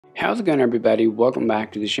How's it going, everybody? Welcome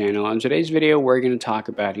back to the channel. In today's video we're going to talk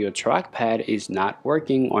about your trackpad is not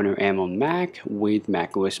working on your M1 Mac with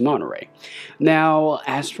macOS Monterey. Now,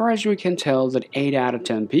 as far as we can tell, that 8 out of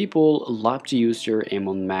 10 people love to use their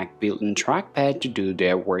M1 Mac built-in trackpad to do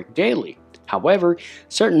their work daily. However,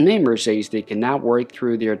 certain members say they cannot work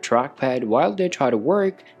through their trackpad while they try to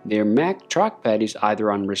work. Their Mac trackpad is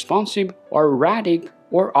either unresponsive or erratic,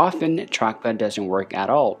 or often trackpad doesn't work at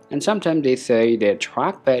all, and sometimes they say that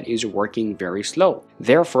trackpad is working very slow.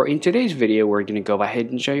 Therefore, in today's video we're going to go ahead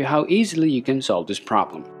and show you how easily you can solve this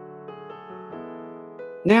problem.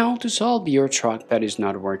 Now, to solve your trackpad is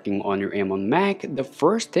not working on your M1 Mac, the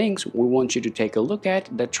first things we want you to take a look at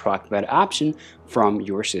the trackpad option from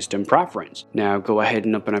your system preference. Now go ahead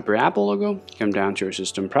and open up your Apple logo, come down to your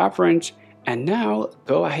system preference, and now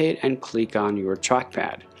go ahead and click on your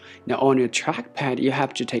trackpad. Now on your trackpad you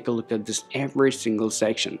have to take a look at this every single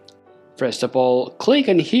section. First of all, click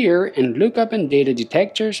on here and look up in data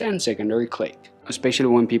detectors and secondary click. Especially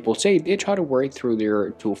when people say they try to work through their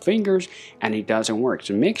two fingers and it doesn't work.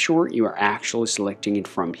 So make sure you are actually selecting it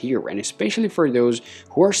from here, and especially for those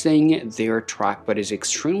who are saying their trackpad is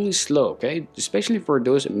extremely slow, okay? Especially for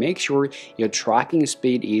those, make sure your tracking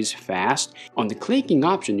speed is fast. On the clicking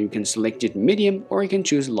option you can select it medium or you can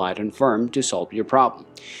choose light and firm to solve your problem.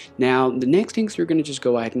 Now the next things we're going to just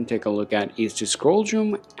go ahead and take a look at is the scroll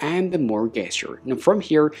zoom and the more gesture. Now from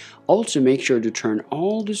here, also make sure to turn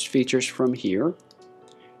all these features from here.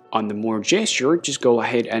 On the more gesture, just go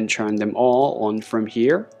ahead and turn them all on from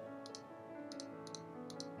here.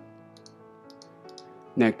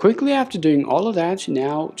 Now quickly after doing all of that,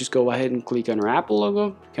 now just go ahead and click on your Apple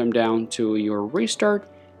logo, come down to your restart,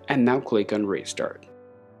 and now click on restart.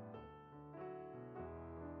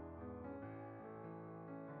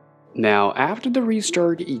 Now after the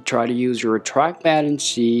restart, you try to use your trackpad and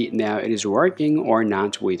see now it is working or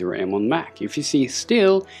not with your M1 Mac. If you see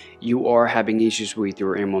still you are having issues with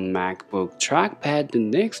your M1 MacBook trackpad, the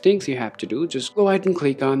next things you have to do, just go ahead and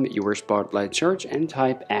click on your Spotlight search and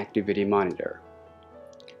type Activity Monitor.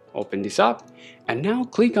 Open this up and now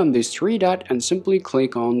click on this three dot and simply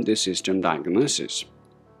click on the System Diagnosis.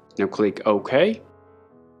 Now click OK.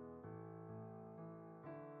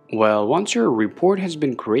 Well, once your report has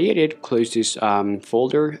been created, close this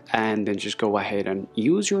folder and then just go ahead and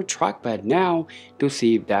use your trackpad now to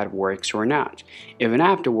see if that works or not. Even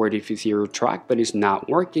afterward, if you see your trackpad is not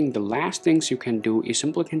working, the last things you can do is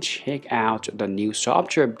simply can check out the new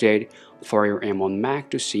software update for your M1 Mac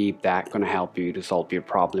to see if that's going to help you to solve your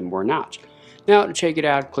problem or not. Now to check it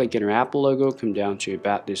out, click on your Apple logo, come down to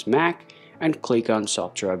About This Mac, and click on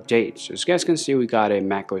software updates. So as you guys can see, we got a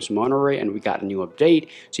macOS Monterey and we got a new update.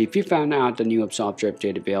 So if you found out the new software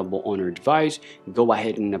update available on your device, go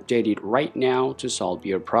ahead and update it right now to solve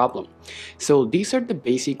your problem. So these are the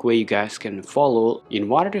basic way you guys can follow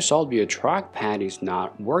in order to solve your trackpad is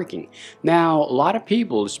not working. Now a lot of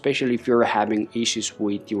people, especially if you're having issues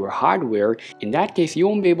with your hardware, in that case you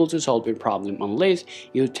won't be able to solve your problem unless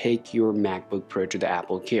you take your MacBook Pro to the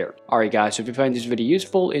Apple Care. Alright guys, so if you find this video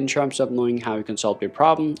useful in terms of knowing how you can solve your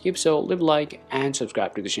problem, if so, leave a like and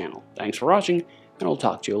subscribe to the channel. Thanks for watching, and I'll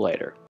talk to you later.